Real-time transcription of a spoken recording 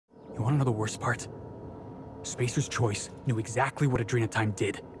want to know the worst part? Spacer's Choice knew exactly what Adrenatime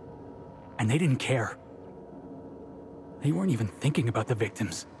did. And they didn't care. They weren't even thinking about the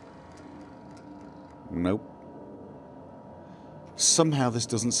victims. Nope. Somehow this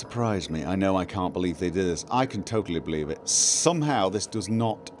doesn't surprise me. I know I can't believe they did this. I can totally believe it. Somehow this does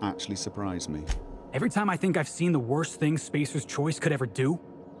not actually surprise me. Every time I think I've seen the worst thing Spacer's Choice could ever do,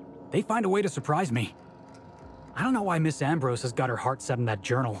 they find a way to surprise me. I don't know why Miss Ambrose has got her heart set in that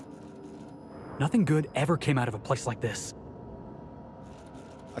journal. Nothing good ever came out of a place like this.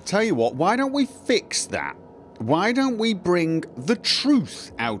 I tell you what, why don't we fix that? Why don't we bring the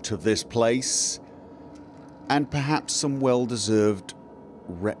truth out of this place? And perhaps some well-deserved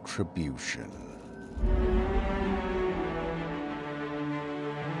retribution.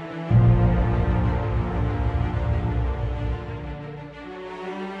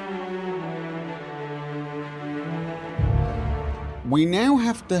 We now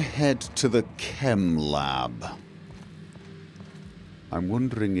have to head to the chem lab. I'm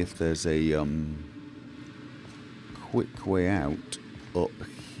wondering if there's a quick way out up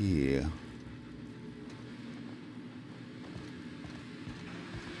here.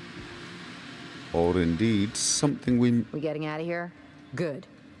 Or indeed something we getting out of here? Good.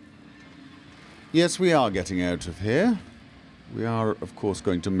 Yes, we are getting out of here. We are, of course,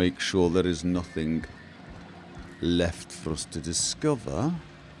 going to make sure there is nothing left for us to discover.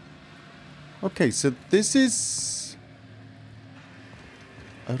 Okay, so this is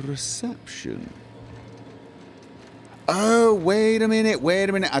a reception. Oh, wait a minute,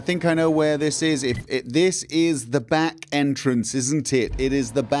 I think I know where this is. This is the back entrance, isn't it? It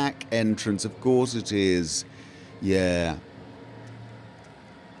is the back entrance, of course it is. Yeah.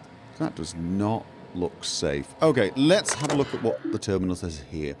 That does not look safe. Okay, let's have a look at what the terminal says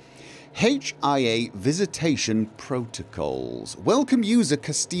here. HIA Visitation Protocols. Welcome user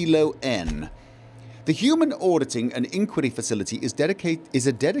Castillo N. The Human Auditing and Inquiry Facility is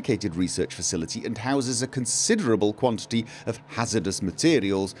a dedicated research facility and houses a considerable quantity of hazardous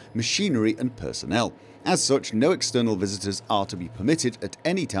materials, machinery and personnel. As such, no external visitors are to be permitted at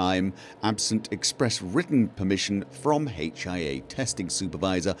any time, absent express written permission from HIA Testing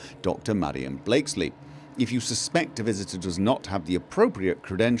Supervisor Dr. Marion Blakesley. If you suspect a visitor does not have the appropriate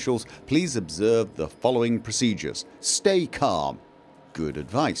credentials, please observe the following procedures. Stay calm. Good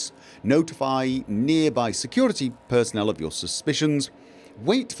advice. Notify nearby security personnel of your suspicions.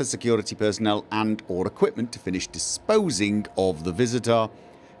 Wait for security personnel and or equipment to finish disposing of the visitor.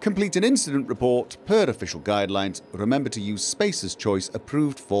 Complete an incident report per official guidelines. Remember to use Spacer's Choice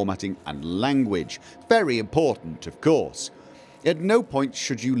approved formatting and language. Very important, of course. At no point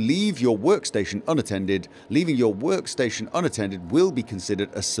should you leave your workstation unattended. Leaving your workstation unattended will be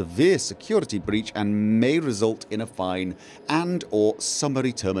considered a severe security breach and may result in a fine and or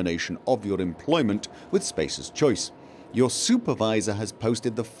summary termination of your employment with Spacer's Choice. Your supervisor has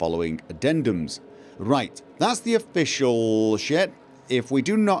posted the following addendums. Right, that's the official shit. If we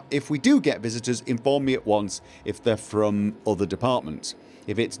do get visitors, inform me at once if they're from other departments.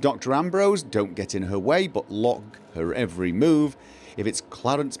 If it's Dr. Ambrose, don't get in her way, but log her every move. If it's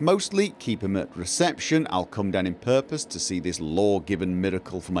Clarence Mostly, keep him at reception. I'll come down in purpose to see this law-given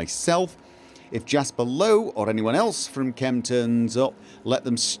miracle for myself. If Jasper Lowe or anyone else from Chem turns up, let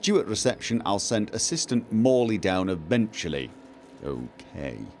them stew at reception. I'll send Assistant Morley down eventually.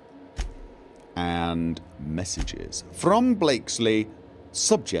 Okay. And messages. From Blakesley,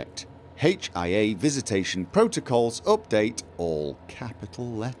 subject, HIA Visitation Protocols Update, all capital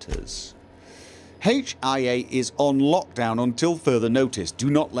letters. HIA is on lockdown until further notice.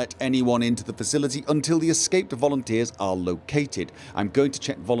 Do not let anyone into the facility until the escaped volunteers are located. I'm going to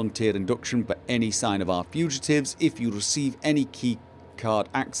check volunteer induction for any sign of our fugitives. If you receive any key card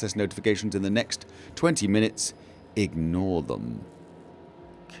access notifications in the next 20 minutes, ignore them.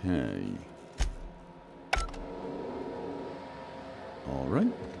 Okay.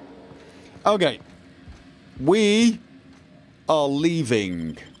 Alright. Okay. We are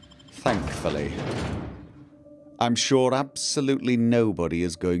leaving, thankfully. I'm sure absolutely nobody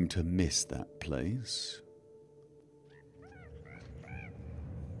is going to miss that place.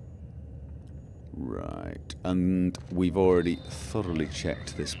 Right. And we've already thoroughly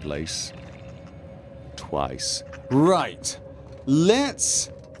checked this place twice. Right.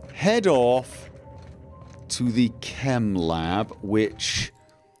 Let's head off to the chem lab, which...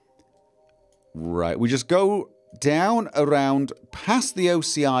 Right, we just go down, around, past the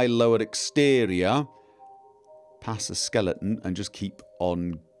OCI lowered exterior, past the skeleton, and just keep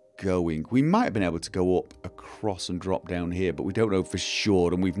on going. We might have been able to go up across and drop down here, but we don't know for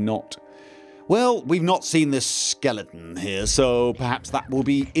sure, and we've not... Well, we've not seen this skeleton here, so perhaps that will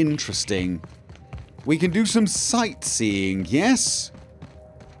be interesting. We can do some sightseeing, yes?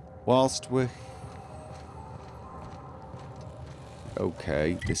 Whilst we're...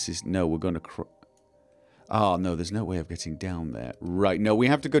 Okay, this is... No, we're going to... Oh, no, there's no way of getting down there. Right, no, we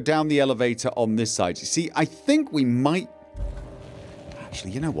have to go down the elevator on this side. You see, I think we might...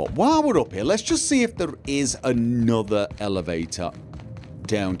 Actually, you know what? While we're up here, let's just see if there is another elevator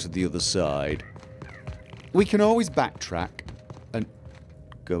down to the other side. We can always backtrack and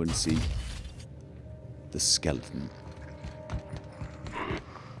go and see the skeleton.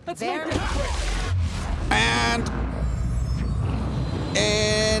 And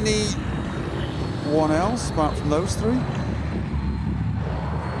anyone else apart from those three?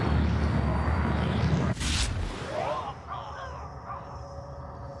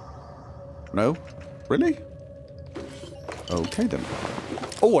 No? Really? Okay then.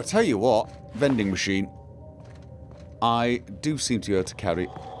 Oh, I tell you what, vending machine. I do seem to be able to carry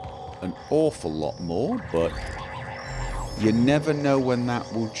an awful lot more, but you never know when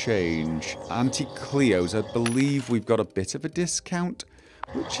that will change. Auntie Cleo's, I believe we've got a bit of a discount.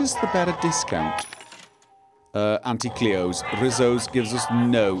 Which is the better discount? Auntie Cleo's. Rizzo's gives us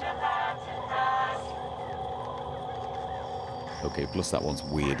no. Okay, plus that one's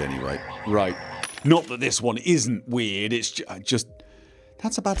weird anyway. Right. Not that this one isn't weird, it's just...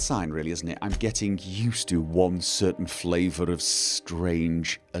 That's a bad sign, really, isn't it? I'm getting used to one certain flavour of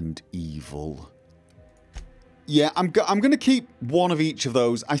strange and evil. Yeah, I'm going to keep one of each of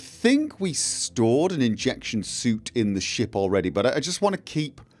those. I think we stored an injection suit in the ship already, but I just want to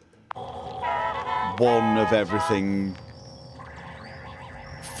keep one of everything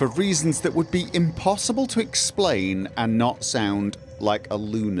for reasons that would be impossible to explain and not sound like a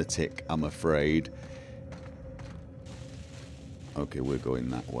lunatic, I'm afraid. Okay, we're going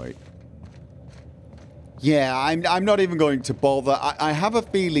that way. Yeah, I'm not even going to bother. I have a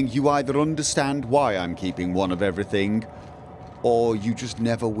feeling you either understand why I'm keeping one of everything, or you just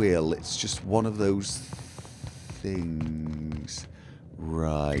never will. It's just one of those things.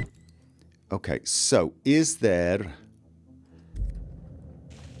 Right. Okay, so is there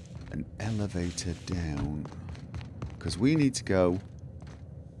an elevator down? Because we need to go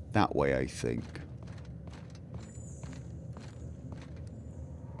that way, I think.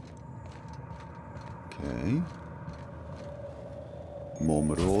 Okay. More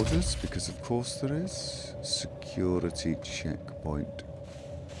marauders, because of course there is. Security checkpoint.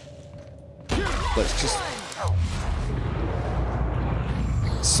 Let's just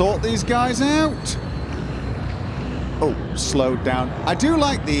sort these guys out. Oh, slowed down. I do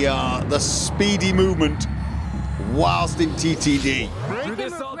like the speedy movement whilst in TTD. Do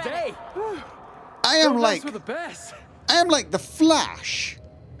this all day. I am like the Flash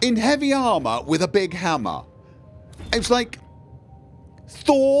in heavy armor with a big hammer. It's like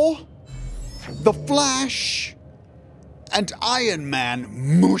Thor, the Flash, and Iron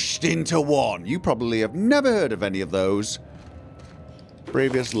Man mushed into one. You probably have never heard of any of those.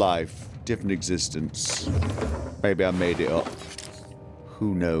 Previous life, different existence. Maybe I made it up.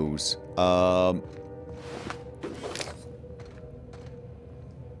 Who knows?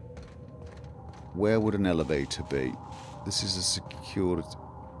 Where would an elevator be? This is a security...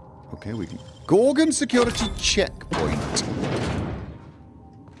 Okay, we can... Gorgon security checkpoint.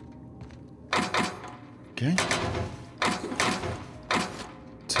 Okay.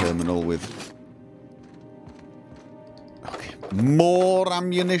 Terminal with... Okay. More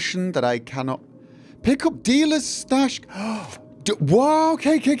ammunition that I cannot... Pick up dealer's stash... Wow,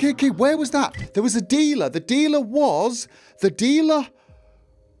 okay. Where was that? There was a dealer. The dealer was...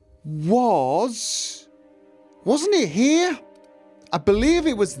 Wasn't it here? I believe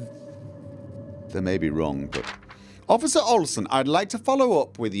it was... They may be wrong, but... Officer Olson, I'd like to follow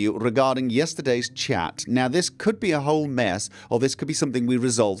up with you regarding yesterday's chat. Now, this could be a whole mess, or this could be something we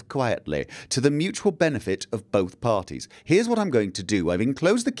resolve quietly, to the mutual benefit of both parties. Here's what I'm going to do. I've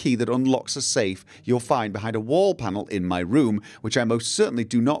enclosed the key that unlocks a safe you'll find behind a wall panel in my room, which I most certainly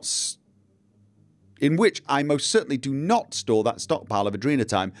do not... in which I most certainly do not store that stockpile of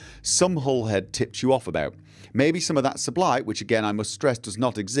adrenatime some hullhead tipped you off about. Maybe some of that supply, which again I must stress does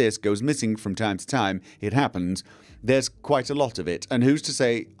not exist, goes missing from time to time. It happens. There's quite a lot of it, and who's to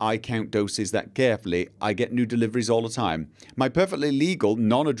say I count doses that carefully? I get new deliveries all the time. My perfectly legal,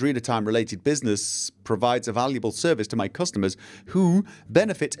 non-adrenatime related business provides a valuable service to my customers who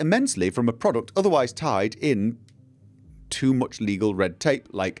benefit immensely from a product otherwise tied in too much legal red tape,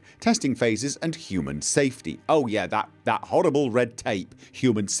 like testing phases and human safety. Oh yeah, that horrible red tape,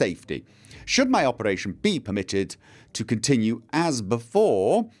 human safety. Should my operation be permitted to continue as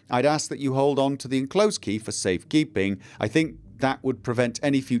before, I'd ask that you hold on to the enclosed key for safekeeping. I think that would prevent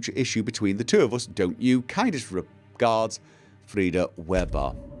any future issue between the two of us, don't you? Kindest regards, Frida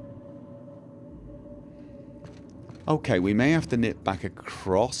Weber. Okay, we may have to nip back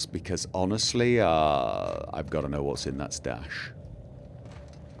across because honestly, I've got to know what's in that stash.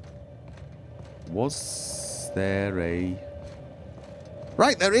 Was there a...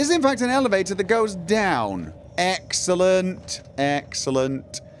 Right, there is in fact an elevator that goes down. Excellent,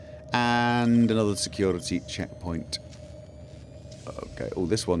 excellent. And another security checkpoint. Okay, oh,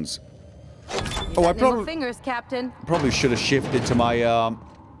 this one's... Oh, I probably... fingers, Captain. Probably should have shifted to my,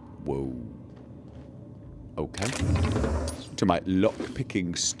 Whoa. Okay. To my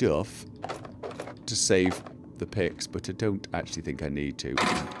lock-picking stuff to save the picks, but I don't actually think I need to.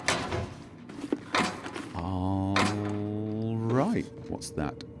 Alright, what's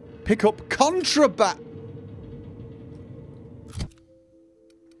that? Pick up contraband!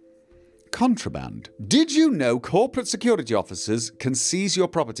 Contraband. Did you know corporate security officers can seize your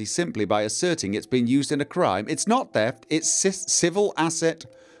property simply by asserting it's been used in a crime? It's not theft, it's civil asset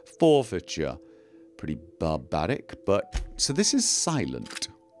forfeiture. Pretty barbaric, but... So this is silent.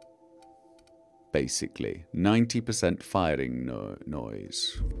 Basically. 90% firing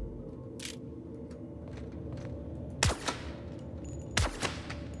noise.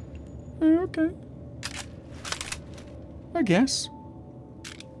 Okay. I guess.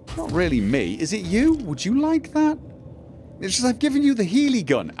 Not really me. Is it you? Would you like that? It's just I've given you the Healy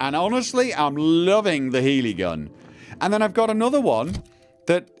gun. And honestly, I'm loving the Healy gun. And then I've got another one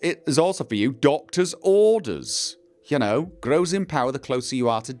that it is also for you. Doctor's orders. You know, grows in power the closer you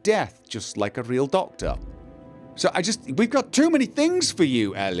are to death. Just like a real doctor. So we've got too many things for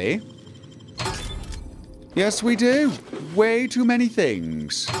you, Ellie. Yes, we do. Way too many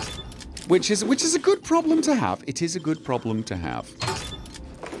things. Which is a good problem to have. It is a good problem to have.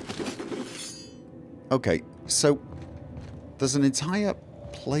 Okay, so there's an entire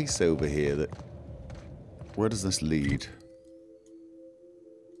place over here that... Where does this lead?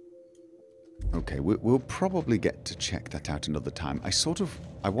 Okay, we'll probably get to check that out another time. I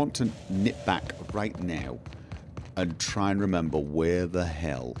want to nip back right now and try and remember where the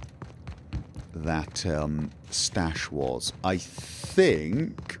hell that stash was. I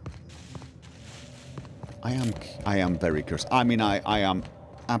think... I am very curious. I mean, I am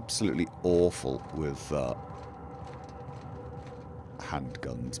absolutely awful with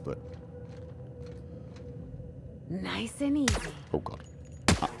handguns, but... Nice and easy. Oh, God.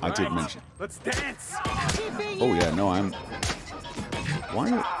 I did mention... Let's dance! Oh, yeah, no, I'm... Why...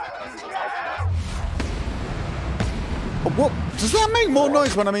 Oh, what? Does that make more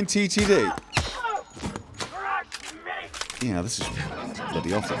noise when I'm in TTD? Yeah, this is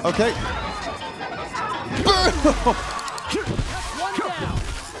bloody awful. Okay.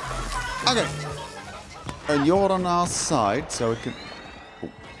 Okay. And you're on our side, so we can... Oh,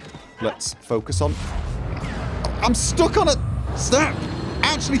 let's focus on... I'm stuck on a step!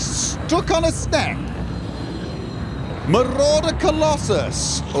 Actually stuck on a step! Marauder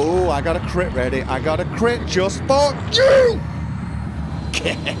Colossus! Oh, I got a crit ready. I got a crit just for you!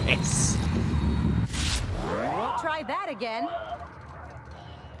 Yes! Won't try that again.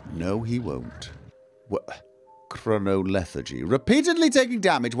 No, he won't. What? Chronolethargy. Repeatedly taking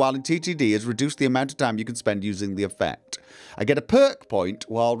damage while in TTD has reduced the amount of time you can spend using the effect. I get a perk point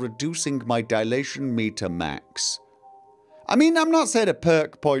while reducing my dilation meter max. I mean, I'm not saying a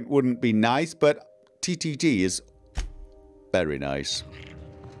perk point wouldn't be nice, but TTD is very nice.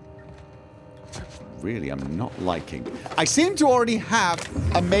 Really, I'm not liking. I seem to already have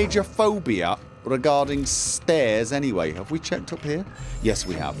a major phobia regarding stairs anyway. Have we checked up here? Yes,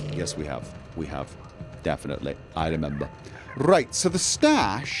 we have. Yes, we have. We have. Definitely. I remember. Right, so the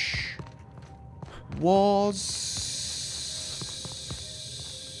stash was...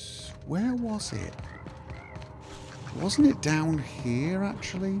 Where was it? Wasn't it down here,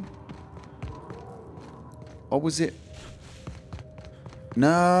 actually? Or was it...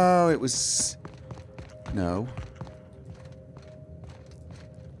 No, it was... No.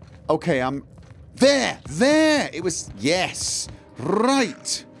 Okay, I'm... There! There! It was... Yes!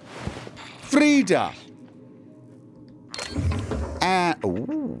 Right! Frida!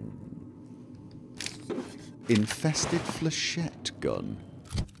 Ooh. Infested flechette gun.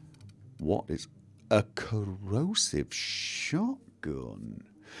 What is... A corrosive shotgun.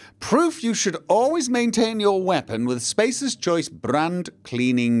 Proof you should always maintain your weapon with Spacer's Choice brand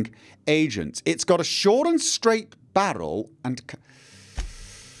cleaning agents. It's got a short and straight barrel and...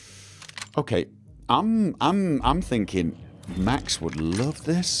 Okay, I'm thinking Max would love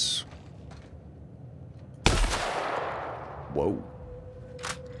this. Whoa.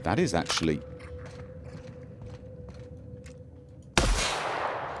 That is actually...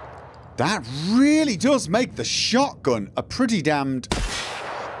 That really does make the shotgun a pretty damned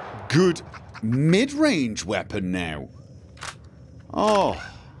good mid-range weapon now. Oh.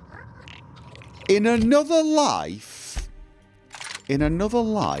 In another life,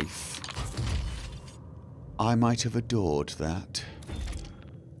 I might have adored that.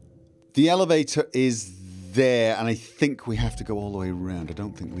 The elevator is there, and I think we have to go all the way around. I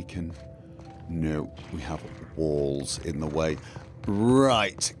don't think we can... No, we have walls in the way.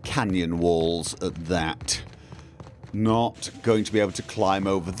 Right, canyon walls at that. Not going to be able to climb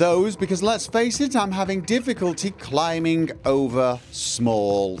over those because, let's face it, I'm having difficulty climbing over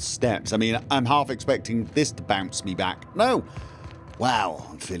small steps. I mean, I'm half expecting this to bounce me back. No. Wow,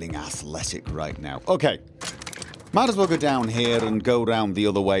 I'm feeling athletic right now. Okay. Might as well go down here and go round the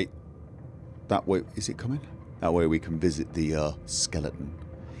other way. That way. Is it coming? That way we can visit the skeleton.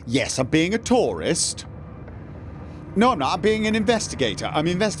 Yes, I'm being a tourist. No, I'm not. I'm being an investigator. I'm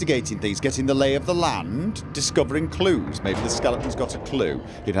investigating things, getting the lay of the land, discovering clues. Maybe the skeleton's got a clue.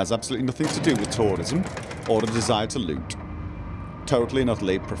 It has absolutely nothing to do with tourism or a desire to loot. Totally and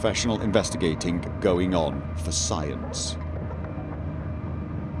utterly professional investigating going on for science.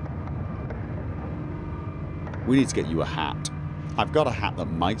 We need to get you a hat. I've got a hat that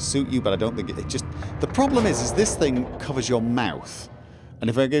might suit you, but I don't think it just... The problem is this thing covers your mouth. And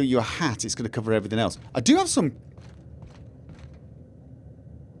if I give you a hat, it's going to cover everything else. I do have some...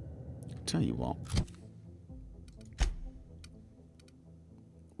 Tell you what.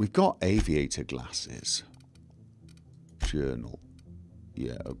 We've got aviator glasses. Journal.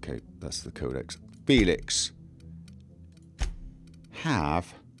 Yeah, okay. That's the codex. Felix.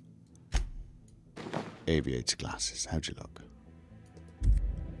 Have aviator glasses. How'd you look?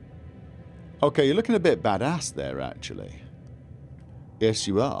 Okay, you're looking a bit badass there, actually. Yes,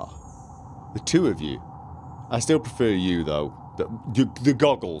 you are. The two of you. I still prefer you, though. The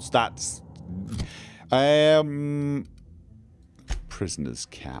goggles, that's... Prisoner's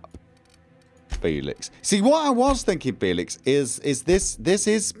cap. Felix. See, what I was thinking, Felix, is this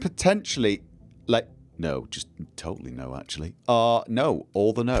is potentially... Like, no, just totally no, actually. No,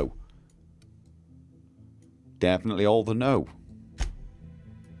 all the no. Definitely all the no.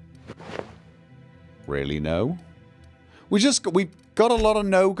 Really no? We've got a lot of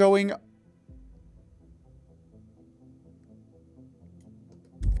no going...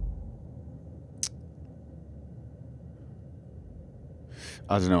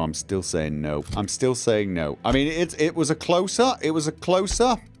 I don't know, I'm still saying no. I'm still saying no. I mean, it was a closer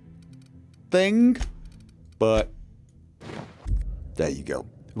thing, but there you go.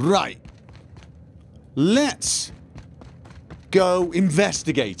 Right. Let's go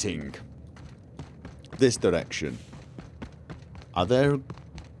investigating this direction. Are there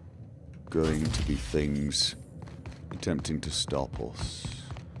going to be things attempting to stop us?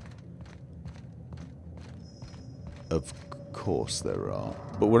 Of course there are.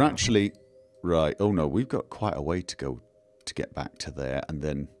 But we're actually... Right. Oh no, we've got quite a way to go to get back to there, and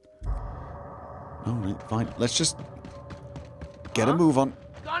then... Alright, fine. Let's just get a move on.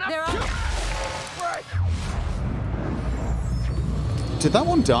 Did that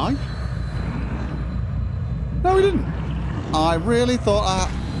one die? No, he didn't. I really thought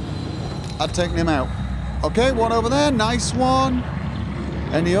I'd taken him out. Okay, one over there. Nice one.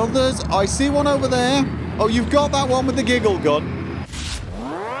 Any others? I see one over there. Oh, you've got that one with the giggle gun.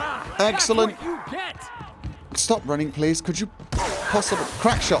 Excellent. Stop running, please. Could you possibly...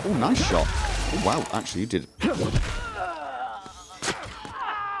 Crack shot. Oh, nice shot. Oh, wow, actually, you did.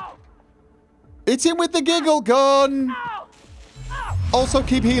 It's him with the giggle gun. Also,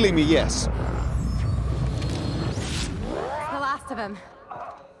 keep healing me, yes. The last of him.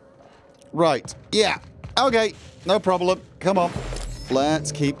 Right. Yeah. Okay. No problem. Come on.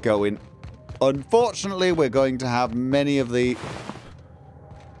 Let's keep going. Unfortunately, we're going to have many of the...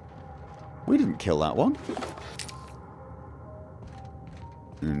 We didn't kill that one.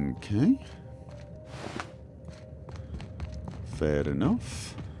 Okay. Fair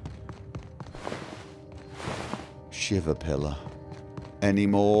enough. Shiver pillar. Any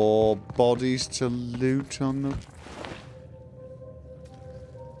more bodies to loot on the...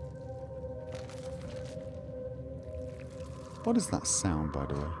 What is that sound, by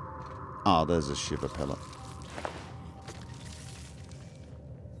the way? Ah, there's a shiver pillar.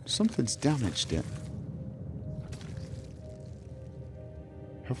 Something's damaged it.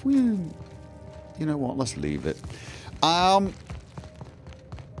 Have we... You know what? Let's leave it.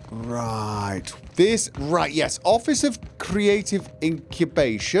 Right. Right, yes. Office of Creative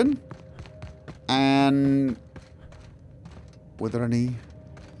Incubation. And... were there any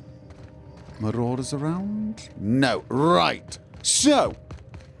marauders around? No. Right. So,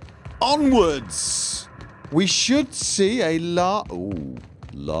 onwards. We should see a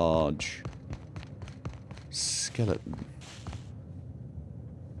large skeleton.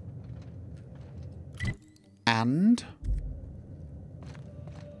 And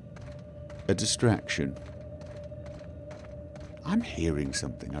a distraction. I'm hearing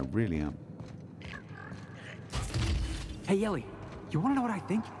something. I really am. Hey, Ellie, you want to know what I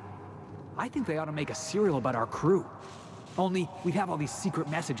think? I think they ought to make a serial about our crew. Only, we have all these secret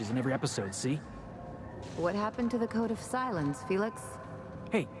messages in every episode, see? What happened to the Code of Silence, Felix?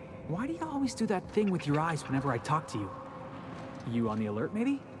 Hey, why do you always do that thing with your eyes whenever I talk to you? You on the alert,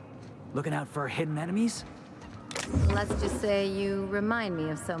 maybe? Looking out for hidden enemies? Let's just say you remind me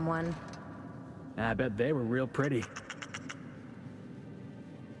of someone. I bet they were real pretty.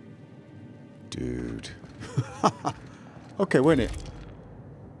 Dude. Okay, wait a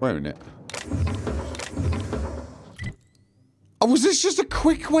minute. Oh, was this just a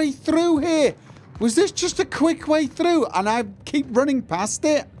quick way through here? Was this just a quick way through and I keep running past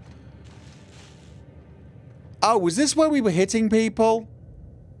it? Oh, was this where we were hitting people?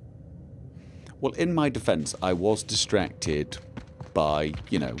 Well, in my defense, I was distracted by,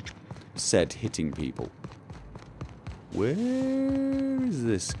 you know, said hitting people. Where is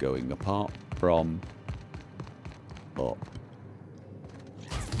this going apart from up?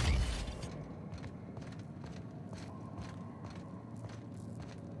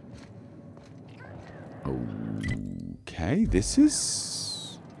 Okay, this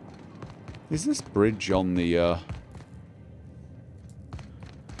is... Is this bridge on the, I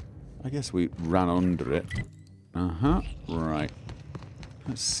guess we ran under it. Uh-huh, right.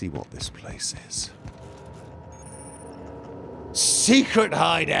 Let's see what this place is. Secret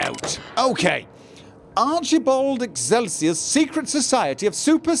hideout! Okay. Archibald Excelsior's Secret Society of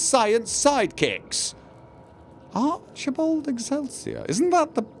Super Science Sidekicks. Archibald Excelsior? Isn't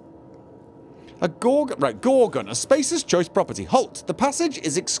that the... A Gorgon... Right, Gorgon, a Spacer's Choice property. Halt! The passage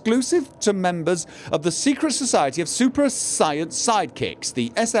is exclusive to members of the Secret Society of Super Science Sidekicks, the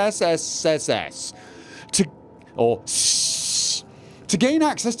SSSSS. To gain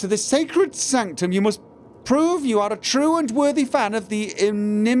access to this sacred sanctum, you must prove you are a true and worthy fan of the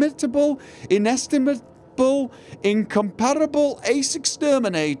inimitable, inestimable, incomparable ace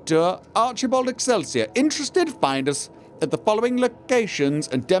exterminator, Archibald Excelsior. Interested? Find us at the following locations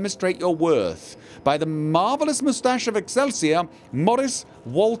and demonstrate your worth. By the marvellous moustache of Excelsior, Morris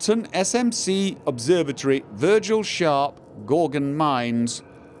Walton SMC Observatory, Virgil Sharp, Gorgon Mines,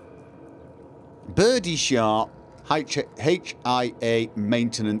 Birdie Sharp, HIA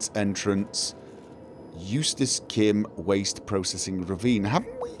Maintenance Entrance, Eustace Kim Waste Processing Ravine.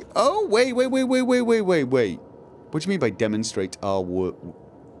 Haven't we? Oh, wait. What do you mean by demonstrate our work?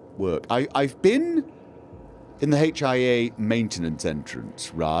 I've been in the HIA Maintenance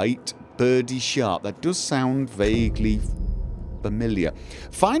Entrance, right? Birdie Sharp. That does sound vaguely familiar.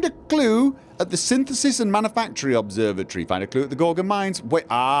 Find a clue at the Synthesis and Manufacturing Observatory. Find a clue at the Gorgon Mines. Wait,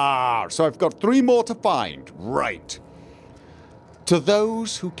 so I've got 3 more to find. Right. To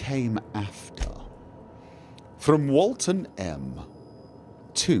those who came after. From Walton M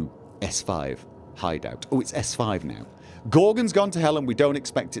to S5 Hideout. Oh, it's S5 now. Gorgon's gone to hell and we don't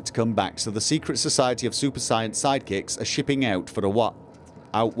expect it to come back, so the Secret Society of Super Science Sidekicks are shipping out for a while.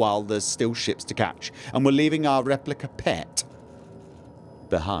 Out while there's still ships to catch. And we're leaving our replica pet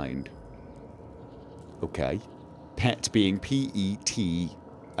behind. Okay. PET being P-E-T,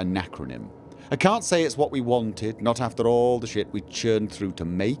 an acronym. I can't say it's what we wanted, not after all the shit we churned through to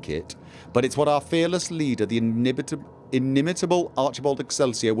make it, but it's what our fearless leader, the inimitable Archibald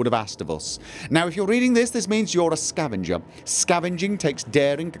Excelsior, would have asked of us. Now, if you're reading this, this means you're a scavenger. Scavenging takes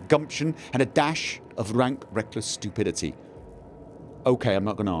daring, gumption, and a dash of rank, reckless stupidity. Okay, I'm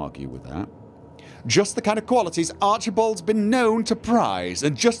not going to argue with that. Just the kind of qualities Archibald's been known to prize,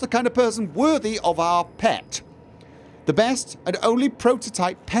 and just the kind of person worthy of our pet. The best and only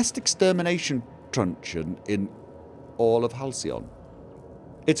prototype pest extermination truncheon in all of Halcyon.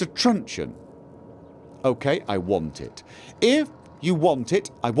 It's a truncheon. Okay, I want it. If you want it,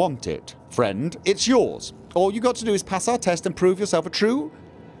 I want it. Friend, it's yours. All you got to do is pass our test and prove yourself a true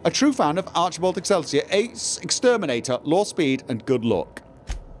fan of Archibald Excelsior, ace exterminator, law speed, and good luck.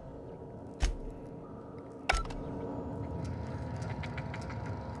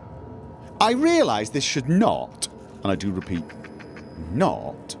 I realise this should not, and I do repeat,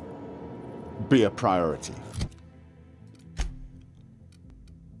 not be a priority.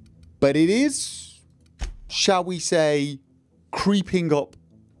 But it is, shall we say, creeping up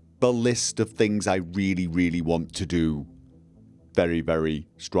the list of things I really, really want to do very, very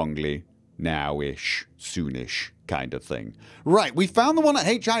strongly now-ish, soonish kind of thing. Right, we found the one at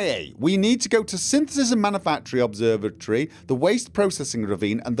HIA. We need to go to Synthesis and Manufacturing Observatory, the Waste Processing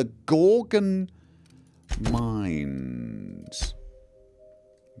Ravine, and the Gorgon Mines.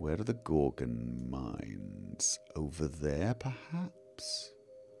 Where are the Gorgon Mines? Over there, perhaps?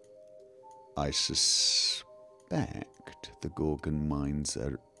 I suspect the Gorgon Mines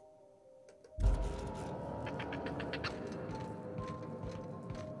are...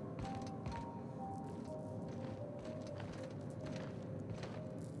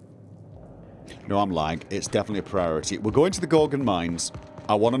 No, I'm lying. It's definitely a priority. We're going to the Gorgon Mines.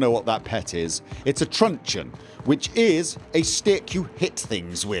 I want to know what that pet is. It's a truncheon, which is a stick you hit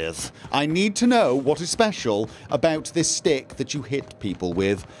things with. I need to know what is special about this stick that you hit people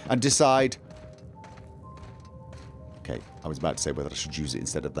with and decide... Okay, I was about to say whether I should use it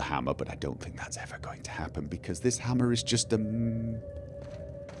instead of the hammer, but I don't think that's ever going to happen because this hammer is just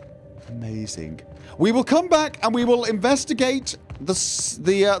amazing. We will come back and we will investigate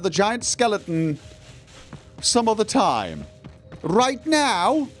the giant skeleton some other time. Right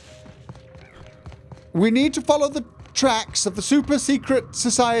now, we need to follow the tracks of the super secret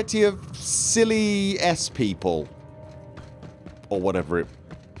society of silly S people. Or whatever it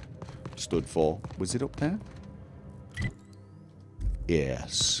stood for. Was it up there?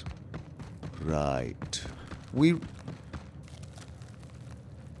 Yes. Right. We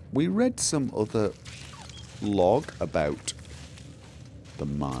read some other log about the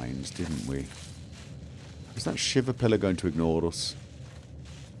mines, didn't we? Is that Shiver Pillar going to ignore us?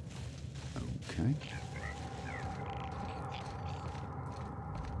 Okay.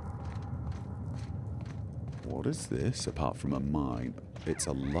 What is this apart from a mine? It's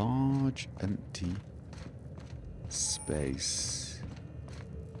a large empty space.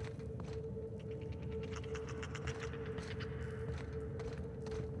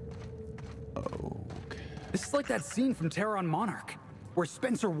 Okay. This is like that scene from Terror on Monarch, where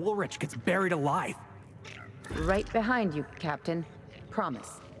Spencer Woolrich gets buried alive. Right behind you, Captain.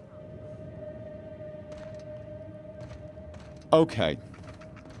 Promise. Okay.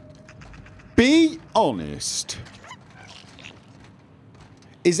 Be honest.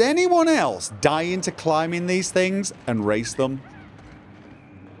 Is anyone else dying to climb in these things and race them?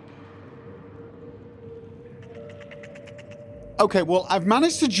 Okay, well, I've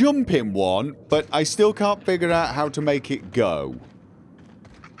managed to jump in one, but I still can't figure out how to make it go.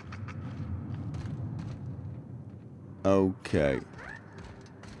 Okay.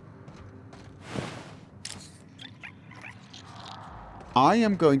 I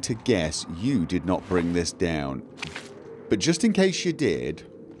am going to guess you did not bring this down. But just in case you did,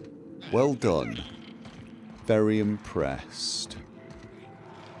 well done. Very impressed.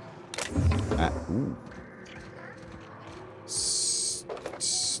 Ooh.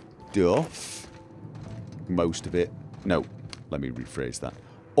 Stuff. Most of it. No, let me rephrase that.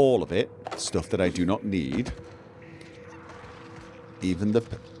 All of it. Stuff that I do not need. Even the...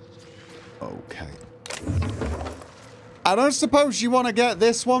 Okay. I don't suppose you want to get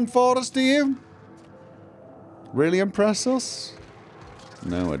this one for us, do you? Really impress us?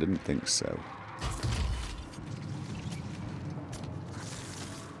 No, I didn't think so.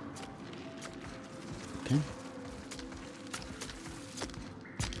 Okay.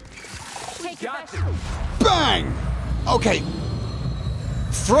 Bang! Okay.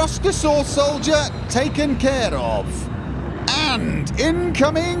 Frostosaur soldier taken care of. And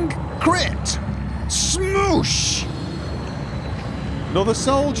incoming crit. Smoosh! Another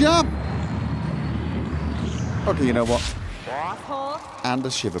soldier. Okay, you know what? And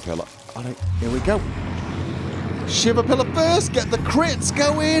a Shiver Pillar. Alright, here we go. Shiver Pillar first. Get the crits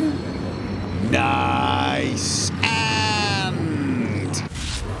going. Nice. And...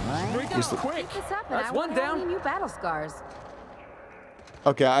 Quick. That's one down. New battle scars.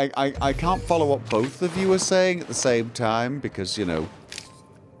 Okay, I can't follow what both of you are saying at the same time because, you know,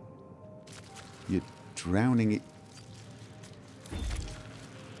 you're drowning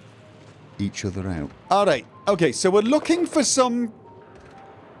each other out. Alright, okay, so we're looking for some...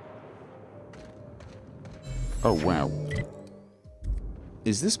 Oh, wow.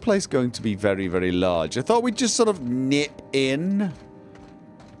 Is this place going to be very, very large? I thought we'd just sort of nip in,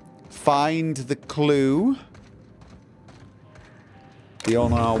 find the clue, be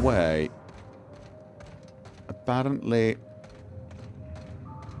on our way. Apparently,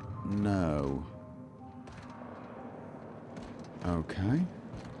 no. Okay.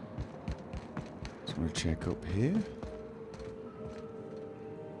 I'm going to check up here.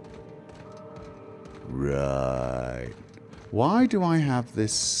 Right. Why do I have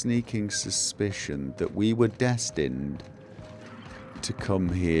this sneaking suspicion that we were destined to come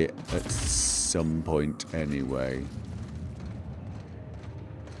here at some point anyway?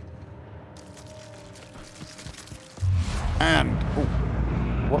 And... oh,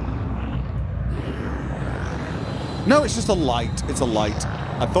 what? No, it's just a light. It's a light.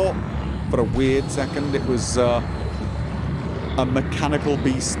 I thought for a weird second it was a mechanical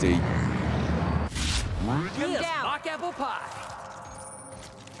beastie. Yes, knock apple pie.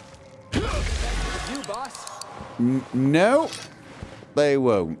 Thanks you, boss. No, they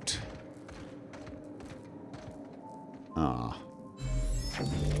won't. Ah.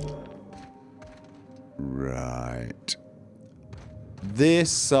 Right.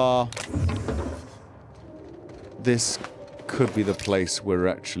 This could be the place we're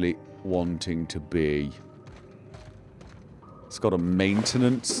actually wanting to be. It's got a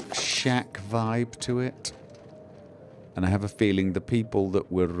maintenance shack vibe to it. And I have a feeling the people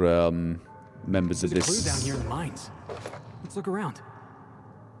that were members of this... There's a clue down here in the mines. Let's look around.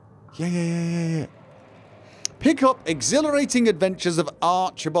 Yeah. Pick up Exhilarating Adventures of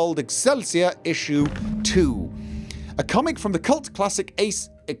Archibald Excelsior, Issue 2. A comic from the cult classic Ace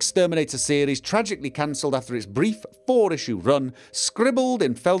Exterminator series, tragically cancelled after its brief 4-issue run. Scribbled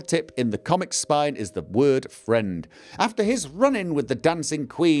in felt tip in the comic spine is the word friend. After his run-in with the Dancing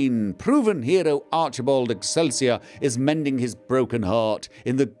Queen, proven hero Archibald Excelsior is mending his broken heart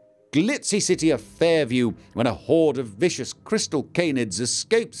in the glitzy city of Fairview when a horde of vicious crystal canids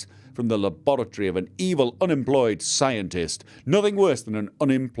escapes from the laboratory of an evil unemployed scientist. Nothing worse than an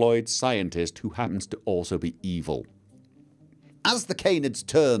unemployed scientist who happens to also be evil. As the canids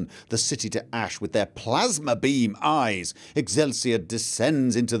turn the city to ash with their plasma beam eyes, Excelsior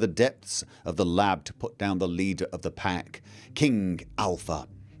descends into the depths of the lab to put down the leader of the pack, King Alpha.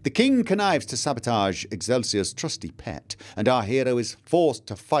 The king connives to sabotage Excelsior's trusty pet, and our hero is forced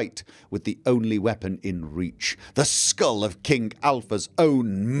to fight with the only weapon in reach, the skull of King Alpha's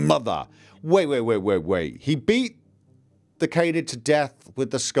own mother. Wait. He beat the canid to death with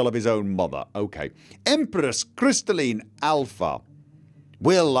the skull of his own mother. Okay. Empress Crystalline Alpha.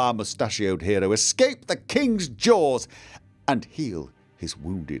 Will our mustachioed hero escape the king's jaws and heal his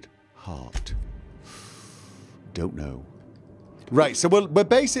wounded heart? Don't know. Right, so we're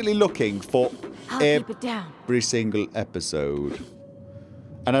basically looking for every single episode.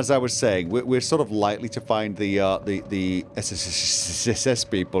 And as I was saying, we're sort of likely to find the SSS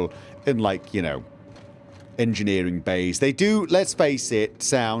people in, like, you know, engineering bays. They do, let's face it,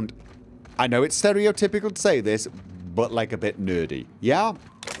 sound, I know it's stereotypical to say this, but like a bit nerdy. Yeah?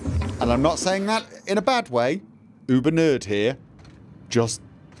 And I'm not saying that in a bad way. Uber nerd here. Just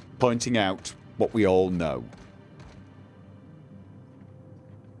pointing out what we all know.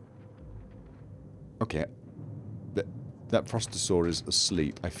 Okay. That Frostosaur is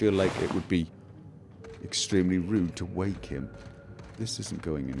asleep. I feel like it would be extremely rude to wake him. This isn't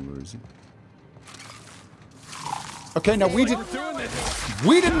going anywhere, is it? Okay, now we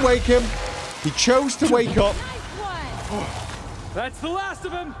didn't wake him. He chose to wake up. That's the last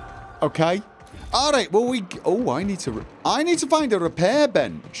of him. Okay. All right. Well, I need to find a repair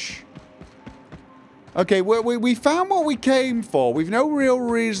bench. Okay, we found what we came for. We've no real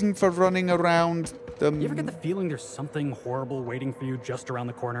reason for running around them. You ever get the feeling there's something horrible waiting for you just around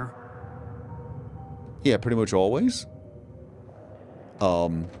the corner? Yeah, pretty much always.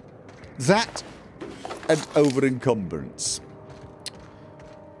 That and over-encumbrance.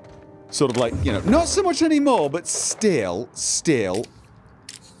 Sort of like, you know, not so much anymore, but still.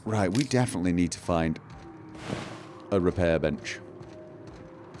 Right, we definitely need to find a repair bench.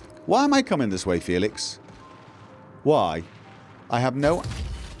 Why am I coming this way, Felix? Why? I have no...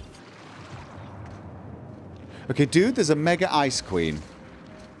 Okay, dude, there's a Mega Ice Queen.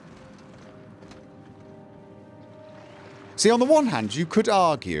 See, on the one hand, you could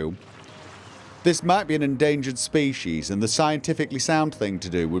argue this might be an endangered species, and the scientifically sound thing to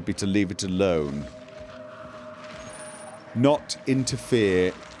do would be to leave it alone. Not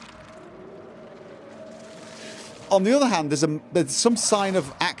interfere. On the other hand, there's some sign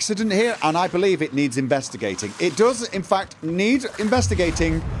of accident here, and I believe it needs investigating. It does, in fact, need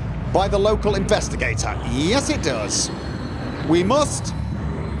investigating by the local investigator. Yes, it does. We must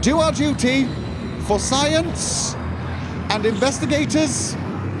do our duty for science and investigators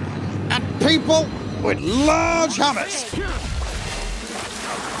and people with large hammers.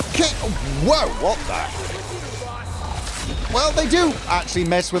 Okay. Whoa, what the? Well, they do actually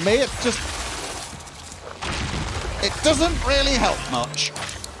mess with me. It's just... it doesn't really help much.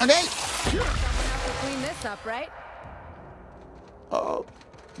 Okay? this up, right?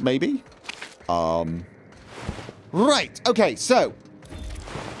 Maybe. Right. Okay, so.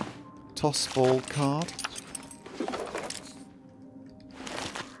 Toss ball card.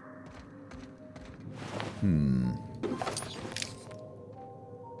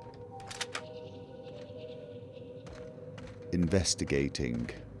 Investigating.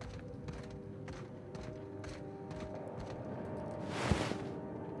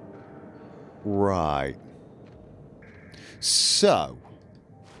 Right. So,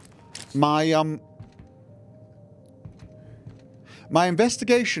 my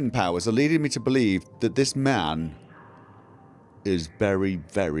investigation powers are leading me to believe that this man is very,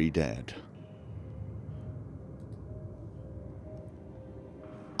 very dead.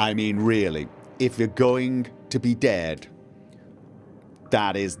 I mean, really, if you're going to be dead,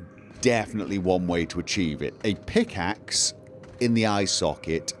 that is definitely one way to achieve it. A pickaxe in the eye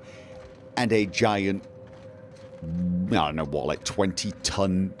socket and a giant, I don't know what, like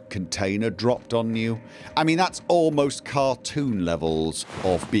 20-ton container dropped on you. I mean, that's almost cartoon levels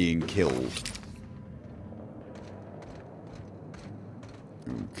of being killed.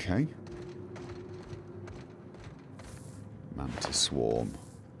 Okay. Mantis swarm.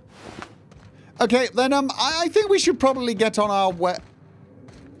 Okay, then I think we should probably get on our way.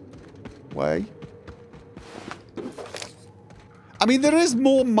 I mean, there is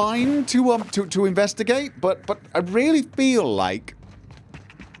more mine to investigate, but I really feel like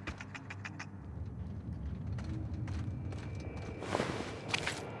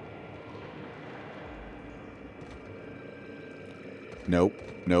nope.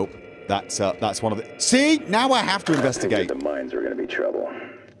 That's one of the. See, now I have to investigate. The mines are gonna be trouble.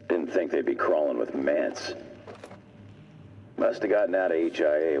 Didn't think they'd be crawling with mants. Must have gotten out of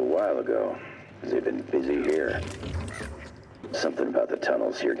HIA a while ago, because they've been busy here. Something about the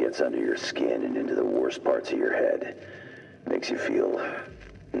tunnels here gets under your skin and into the worst parts of your head. Makes you feel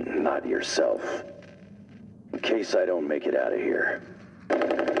not yourself. In case I don't make it out of here.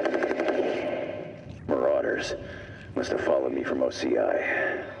 Marauders. Must have followed me from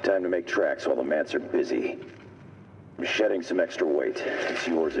OCI. Time to make tracks while the mats are busy. I'm shedding some extra weight. It's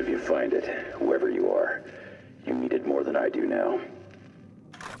yours if you find it, whoever you are. You need it more than I do now.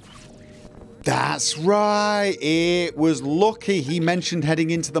 That's right. It was Lucky. He mentioned heading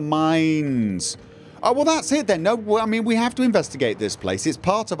into the mines. Oh, well, that's it then. No, I mean, we have to investigate this place. It's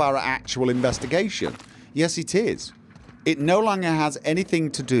part of our actual investigation. Yes, it is. It no longer has anything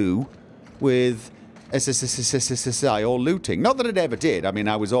to do with SSSSSI or looting. Not that it ever did. I mean,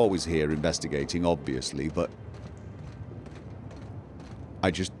 I was always here investigating, obviously, but I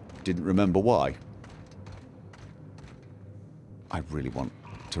just didn't remember why. I really want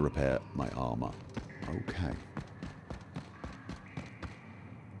to repair my armor. Okay.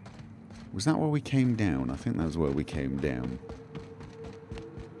 Was that where we came down? I think that was where we came down.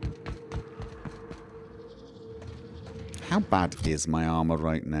 How bad is my armor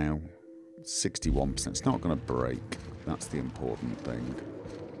right now? 61%. It's not going to break. That's the important thing.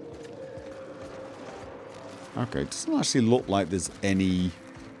 Okay, it doesn't actually look like there's any...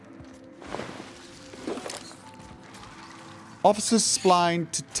 Officer's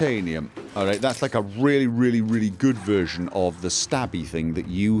Spline Titanium. Alright, that's like a really, really, really good version of the stabby thing that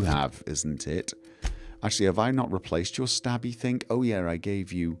you have, isn't it? Actually, have I not replaced your stabby thing? Oh yeah, I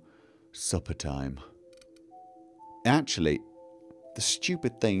gave you supper time. Actually, the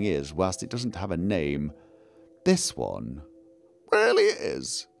stupid thing is, whilst it doesn't have a name, this one really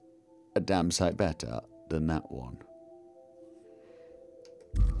is a damn sight better than that one.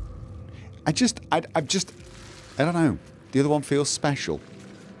 I don't know. The other one feels special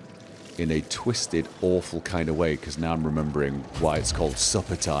in a twisted, awful kind of way, because now I'm remembering why it's called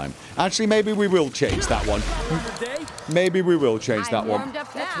supper time. Actually, maybe we will change that one. Maybe we will change that one.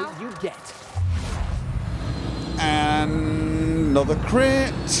 That's What you get. And another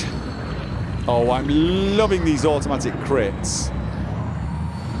crit. Oh, I'm loving these automatic crits.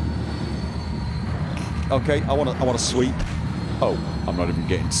 Okay, I want to sweep. Oh, I'm not even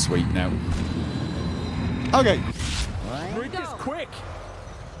getting sweep now. Okay. Drink this quick.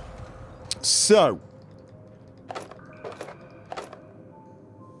 So,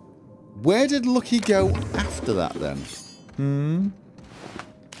 where did Lucky go after that then?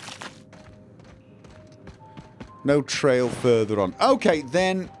 No trail further on. Okay,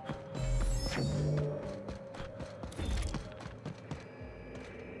 then.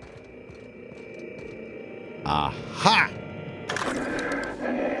 Aha!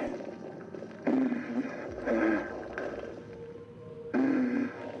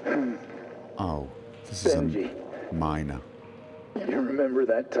 Oh, this is Benji. a miner. You remember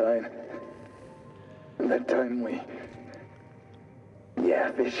that time? That time we...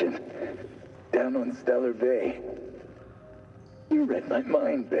 Yeah, fishing. Down on Stellar Bay. You read my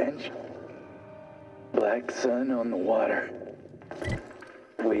mind, Bench. Black sun on the water.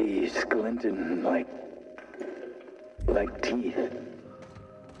 Waves glinting like teeth.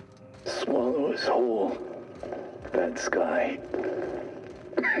 Swallow us whole. That sky.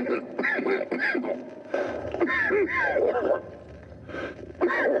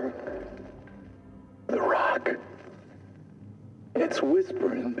 The rock. It's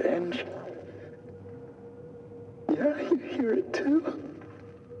whispering, Benj. Yeah, you hear it too?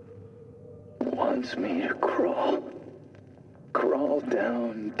 Wants me to crawl. Crawl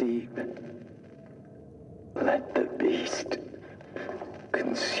down deep. Let the beast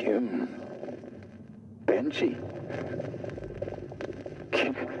consume. Benji.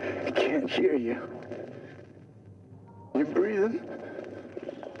 Can't hear you. You breathing?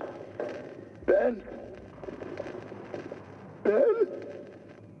 Ben? Ben?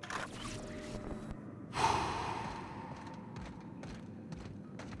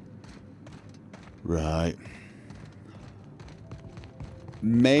 Right.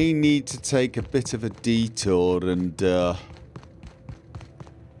 May need to take a bit of a detour and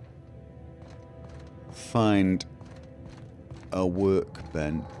find a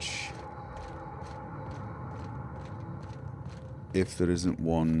workbench. If there isn't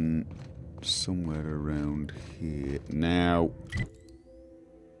one somewhere around here. Now.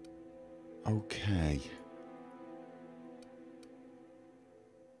 Okay.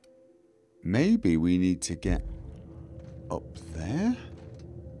 Maybe we need to get up there?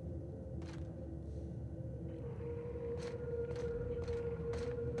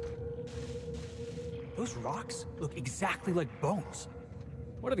 Those rocks look exactly like bones.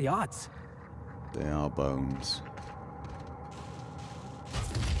 What are the odds? They are bones.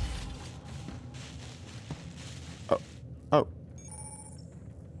 Oh.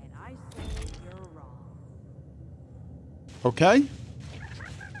 And I say you're wrong. Okay.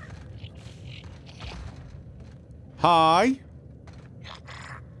 Hi.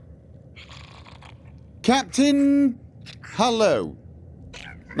 Captain. Hello.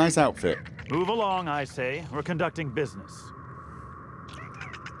 Nice outfit. Move along, I say. We're conducting business.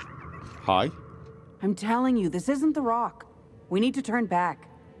 Hi. I'm telling you, this isn't the rock. We need to turn back.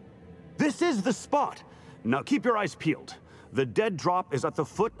 This is the spot. Now keep your eyes peeled. The dead drop is at the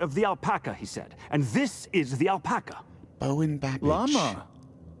foot of the alpaca, he said. And this is the alpaca. Bowen Babbage. Llama.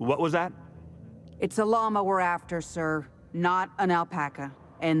 What was that? It's a llama we're after, sir, not an alpaca.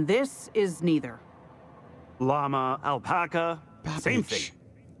 And this is neither. Llama, alpaca, Babbage. same thing.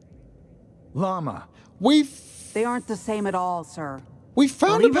 Llama. They aren't the same at all, sir. We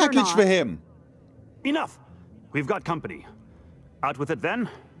found a Believe it or package not. for him. Enough. We've got company. Out with it then.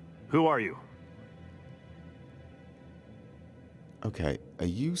 Who are you? Okay, are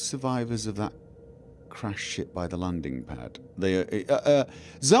you survivors of that crash ship by the landing pad? They are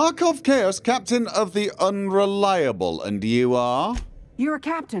Zarkov Chaos, captain of the Unreliable, and you are? You're a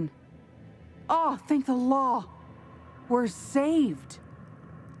captain. Oh, thank the law. We're saved.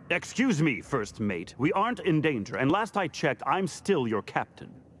 Excuse me, first mate. We aren't in danger, and last I checked, I'm still your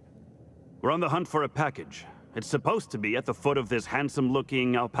captain. We're on the hunt for a package. It's supposed to be at the foot of this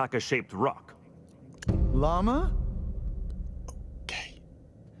handsome-looking alpaca-shaped rock. Llama? Okay.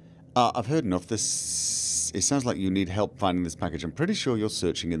 I've heard enough. This... It sounds like you need help finding this package. I'm pretty sure you're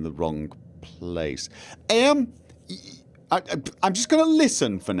searching in the wrong place. I'm just going to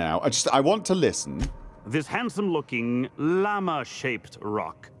listen for now. I want to listen. This handsome-looking, llama-shaped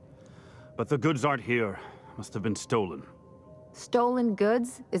rock. But the goods aren't here. Must have been stolen. Stolen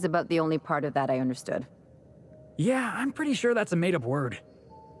goods is about the only part of that I understood. Yeah, I'm pretty sure that's a made-up word.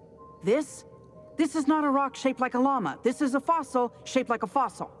 This is not a rock shaped like a llama. This is a fossil shaped like a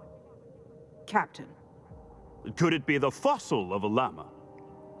fossil. Captain. Could it be the fossil of a llama?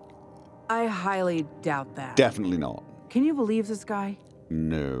 I highly doubt that. Definitely not. Can you believe this guy?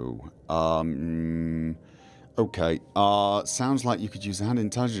 No. Okay. Sounds like you could use the hand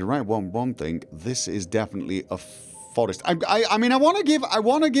intelligence. You're right. One thing. This is definitely a forest. I mean, I want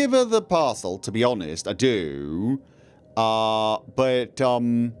to give her the parcel. To be honest, I do. But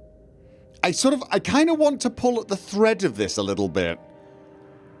I kind of want to pull at the thread of this a little bit.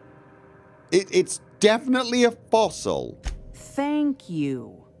 It's definitely a fossil. Thank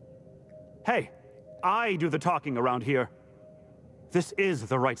you. Hey, I do the talking around here. This is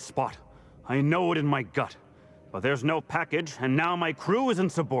the right spot. I know it in my gut. But there's no package, and now my crew is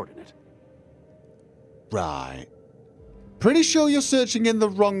insubordinate. Right. Pretty sure you're searching in the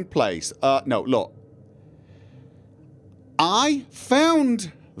wrong place. No, look. I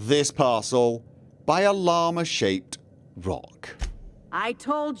found this parcel by a llama-shaped rock. I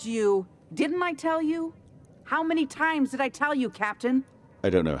told you. Didn't I tell you? How many times did I tell you, Captain? I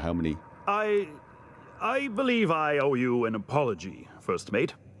don't know how many. I believe I owe you an apology, First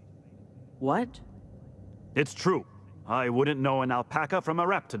Mate. What? It's true. I wouldn't know an alpaca from a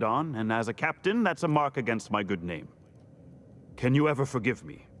raptidon, and as a captain, that's a mark against my good name. Can you ever forgive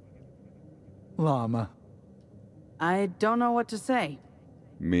me? Llama. I don't know what to say.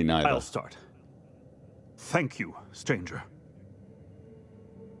 Me neither. I'll start. Thank you, stranger.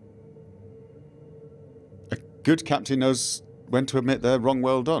 A good captain knows when to admit they're wrong.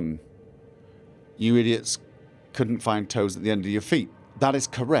 Well done. You idiots couldn't find toes at the end of your feet. That is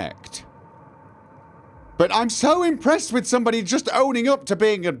correct. But I'm so impressed with somebody just owning up to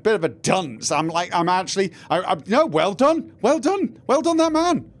being a bit of a dunce. I'm no, well done. Well done. Well done, that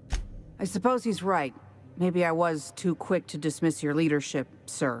man. I suppose he's right. Maybe I was too quick to dismiss your leadership,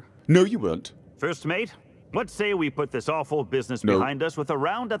 sir. No, you weren't. First Mate, what say we put this awful business behind us with a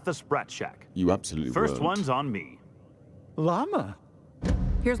round at the Sprat Shack? You absolutely First weren't. one's on me. Llama.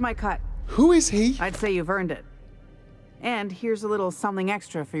 Here's my cut. Who is he? I'd say you've earned it. And here's a little something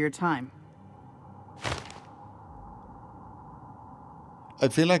extra for your time. I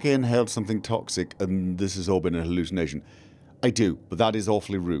feel like I inhaled something toxic and this has all been a hallucination. I do, but that is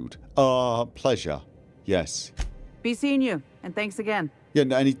awfully rude. Pleasure. Yes. Be seeing you, and thanks again. Yeah,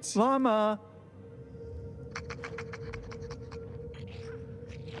 no, I need... Llama.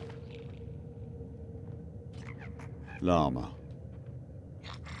 Llama.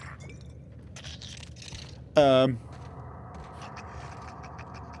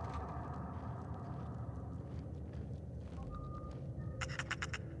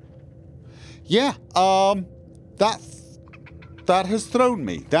 Yeah, that has thrown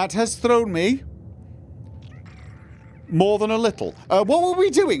me. That has thrown me. More than a little. What were we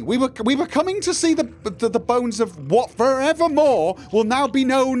doing? We were coming to see the bones of what forevermore will now be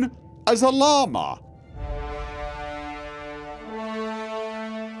known as a llama.